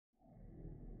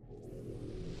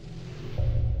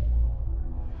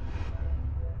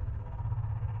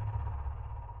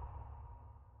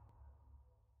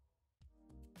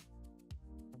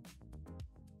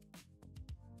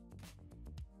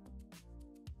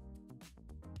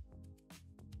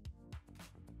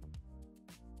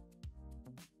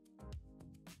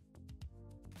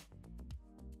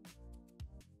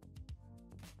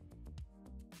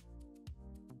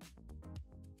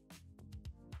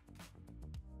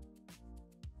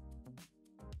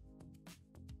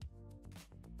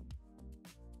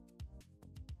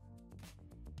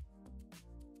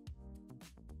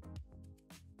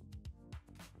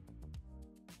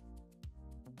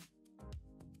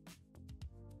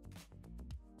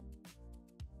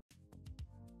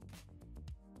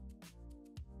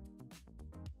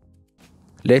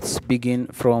Let's begin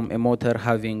from a motor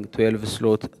having 12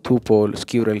 slot 2-pole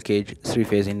squirrel cage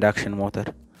 3-phase induction motor,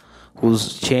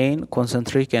 whose chain,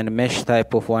 concentric and mesh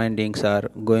type of windings are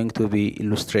going to be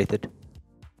illustrated.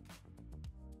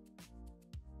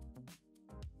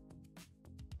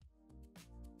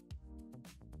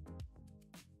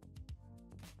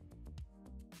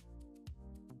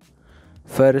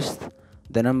 First,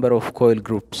 the number of coil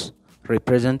groups,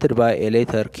 represented by a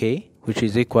letter K, which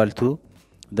is equal to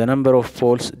the number of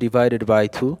poles divided by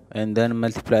 2 and then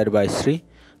multiplied by 3.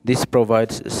 This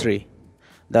provides 3.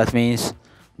 That means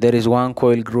there is one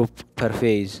coil group per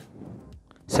phase.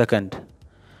 Second,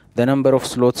 the number of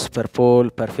slots per pole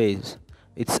per phase.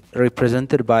 It's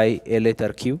represented by a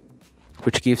letter Q,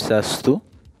 which gives us 2.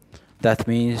 That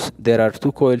means there are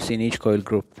 2 coils in each coil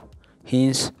group.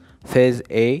 Hence, phase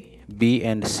A, B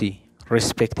and C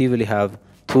respectively have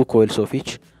 2 coils of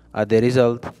each. As the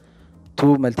result,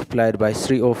 2 multiplied by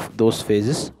 3 of those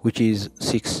phases, which is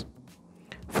 6.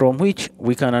 From which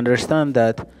we can understand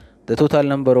that the total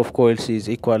number of coils is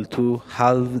equal to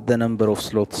half the number of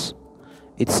slots.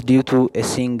 It's due to a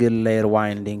single layer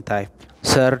winding type.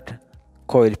 Third,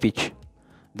 coil pitch.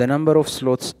 The number of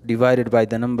slots divided by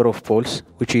the number of poles,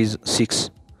 which is 6.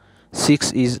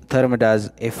 6 is termed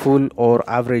as a full or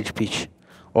average pitch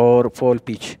or pole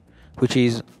pitch, which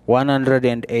is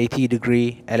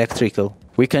 180-degree electrical.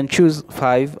 We can choose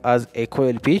 5 as a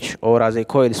coil pitch or as a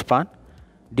coil span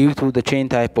due to the chain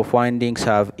type of windings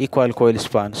have equal coil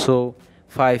span, so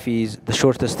 5 is the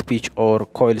shortest pitch or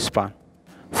coil span.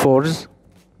 Fourth,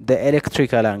 the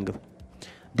electrical angle.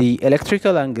 The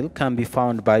electrical angle can be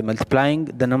found by multiplying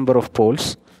the number of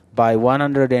poles by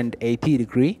 180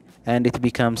 degree and it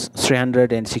becomes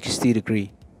 360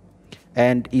 degree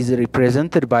and is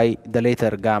represented by the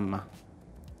letter gamma.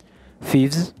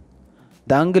 Fifth,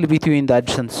 the angle between the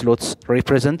adjacent slots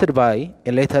represented by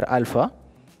a letter alpha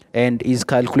and is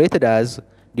calculated as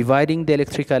dividing the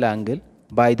electrical angle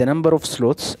by the number of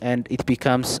slots and it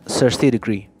becomes 30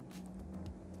 degree.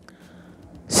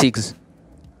 Sixth,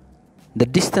 the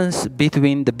distance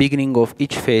between the beginning of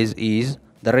each phase is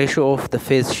the ratio of the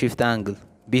phase shift angle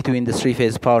between the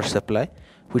 3-phase power supply,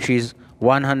 which is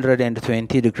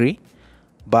 120 degree,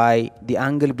 by the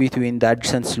angle between the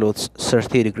adjacent slots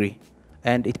 30 degree,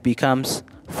 and it becomes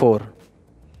 4.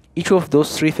 Each of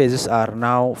those 3 phases are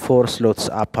now 4 slots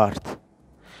apart.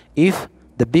 If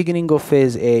the beginning of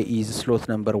phase A is slot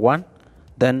number 1,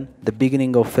 then the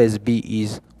beginning of phase B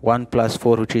is 1 plus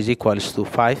 4, which is equals to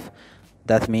 5.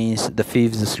 That means the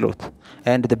 5th slot.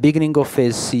 And the beginning of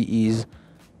phase C is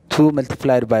 2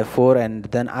 multiplied by 4 and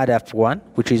then add up 1,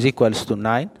 which is equals to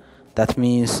 9. That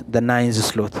means the 9th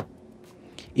slot.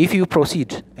 If you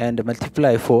proceed and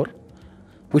multiply 4,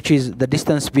 which is the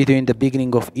distance between the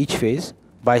beginning of each phase,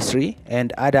 by 3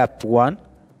 and add up 1,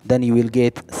 then you will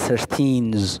get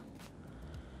 13s.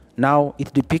 Now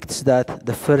it depicts that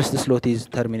the first slot is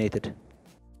terminated.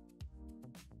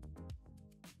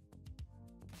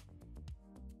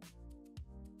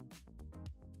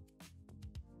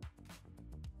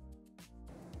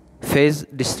 Phase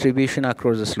distribution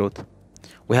across the slot.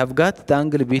 We have got the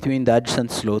angle between the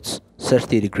adjacent slots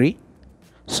 30 degree.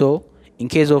 So in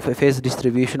case of a phase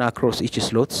distribution across each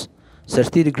slots,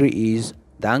 30 degree is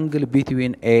the angle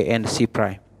between A and C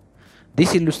prime.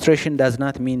 This illustration does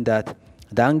not mean that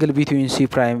the angle between C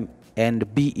prime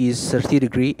and B is 30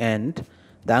 degree and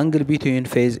the angle between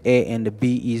phase A and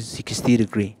B is 60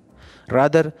 degree.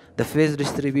 Rather, the phase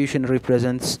distribution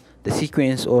represents the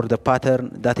sequence or the pattern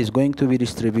that is going to be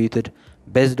distributed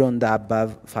based on the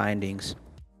above findings.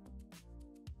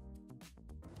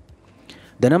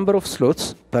 The number of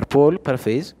slots per pole per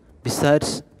phase,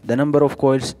 besides the number of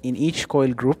coils in each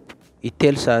coil group, it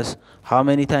tells us how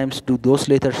many times do those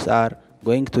letters are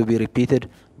going to be repeated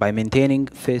by maintaining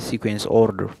phase sequence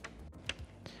order.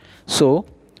 So,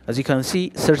 as you can see,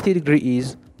 30 degree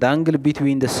is the angle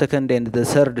between the second and the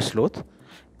third slot,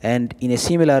 and in a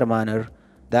similar manner,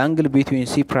 the angle between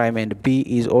C prime and B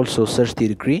is also 30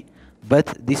 degree,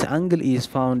 but this angle is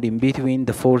found in between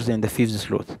the 4th and the 5th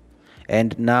slot.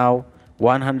 And now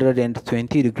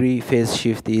 120 degree phase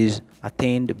shift is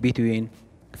attained between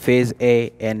phase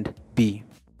A and B.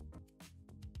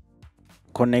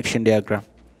 Connection diagram.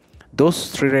 Those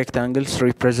 3 rectangles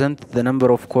represent the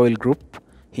number of coil group.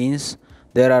 Hence,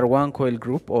 there are 1 coil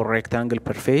group or rectangle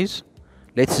per phase.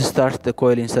 Let's start the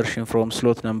coil insertion from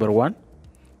slot number 1.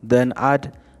 Then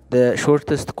add the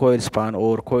shortest coil span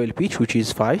or coil pitch, which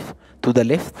is 5, to the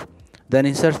left. Then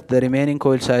insert the remaining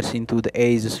coil sides into the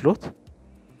A's slot,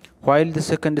 while the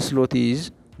second slot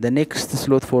is the next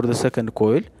slot for the second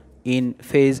coil in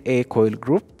phase A coil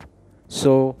group.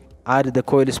 So add the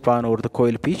coil span or the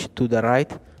coil pitch to the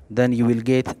right, then you will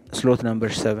get slot number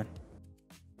 7.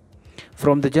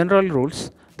 From the general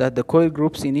rules that the coil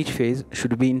groups in each phase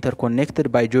should be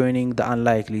interconnected by joining the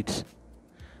unlike leads.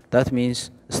 That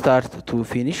means start to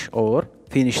finish or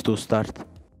finish to start.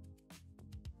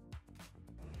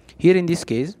 Here in this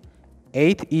case,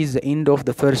 8 is the end of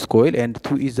the first coil and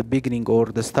 2 is the beginning or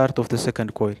the start of the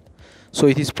second coil. So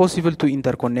it is possible to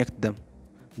interconnect them.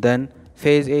 Then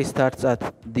phase A starts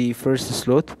at the first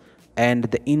slot and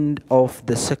the end of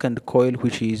the second coil,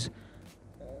 which is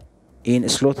in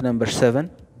slot number 7,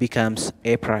 becomes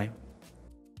A prime.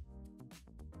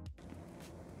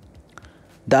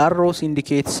 The arrows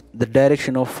indicates the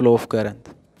direction of flow of current.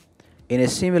 In a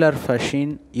similar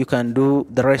fashion, you can do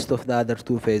the rest of the other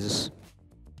two phases.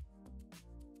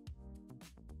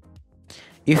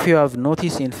 If you have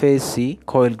noticed in phase C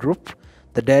coil group,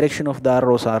 the direction of the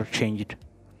arrows are changed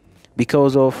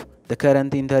because of the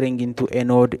current entering into a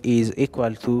node is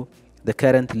equal to the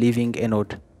current leaving a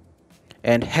node,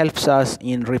 and helps us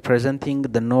in representing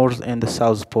the north and the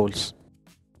south poles.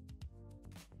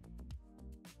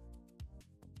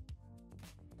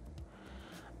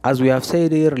 As we have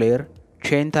said earlier,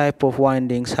 chain type of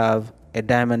windings have a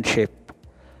diamond shape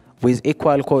with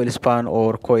equal coil span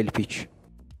or coil pitch.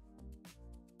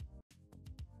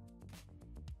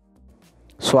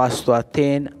 So as to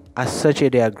attain as such a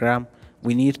diagram,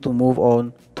 we need to move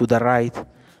on to the right.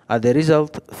 As the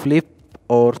result, flip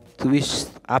or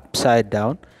twist upside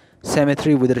down,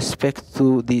 symmetry with respect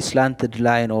to the slanted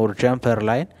line or jumper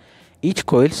line. Each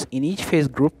coils in each phase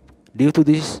group, due to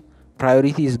this,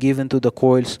 priority is given to the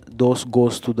coils those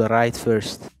goes to the right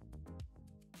first.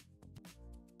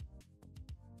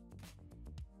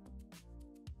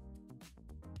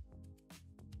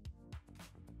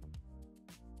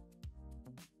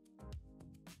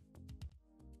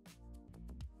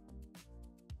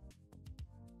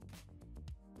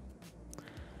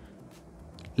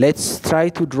 Let's try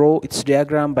to draw its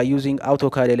diagram by using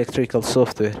AutoCAD electrical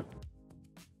software.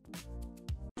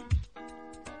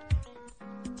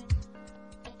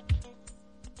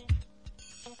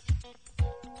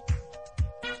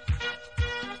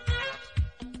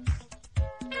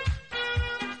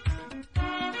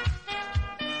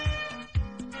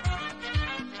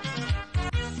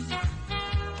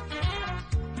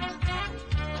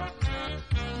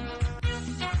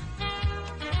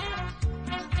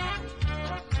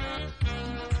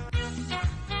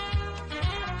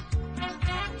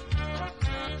 Thank you.